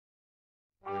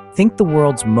Think the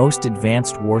world's most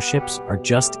advanced warships are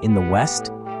just in the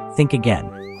West? Think again.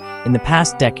 In the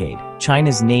past decade,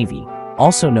 China's Navy,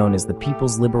 also known as the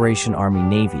People's Liberation Army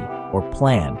Navy, or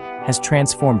PLAN, has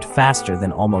transformed faster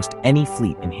than almost any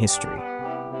fleet in history.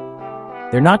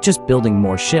 They're not just building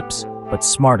more ships, but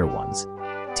smarter ones.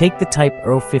 Take the Type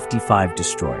O-55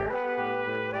 destroyer.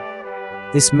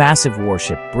 This massive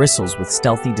warship bristles with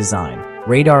stealthy design,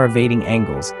 radar-evading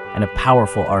angles, and a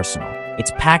powerful arsenal.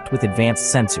 It's packed with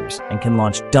advanced sensors and can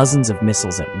launch dozens of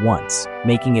missiles at once,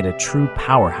 making it a true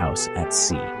powerhouse at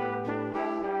sea.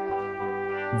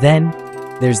 Then,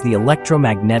 there's the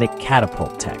electromagnetic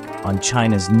catapult tech on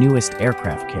China's newest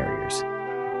aircraft carriers.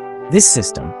 This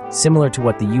system, similar to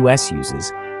what the US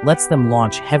uses, lets them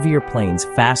launch heavier planes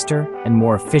faster and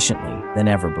more efficiently than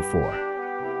ever before.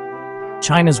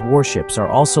 China's warships are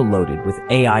also loaded with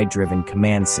AI-driven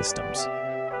command systems.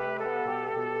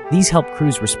 These help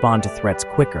crews respond to threats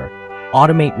quicker,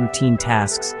 automate routine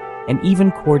tasks, and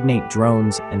even coordinate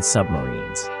drones and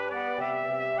submarines.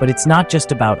 But it's not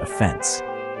just about offense.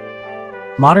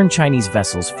 Modern Chinese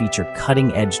vessels feature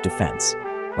cutting-edge defense,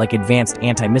 like advanced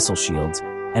anti-missile shields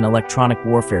and electronic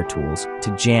warfare tools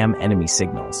to jam enemy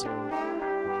signals.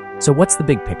 So what's the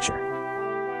big picture?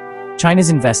 China's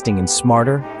investing in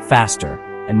smarter, faster,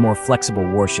 and more flexible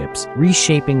warships,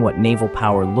 reshaping what naval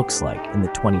power looks like in the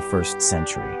 21st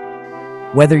century.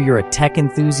 Whether you're a tech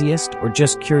enthusiast or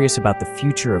just curious about the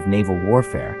future of naval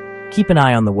warfare, keep an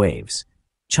eye on the waves.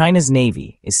 China's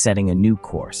Navy is setting a new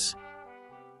course.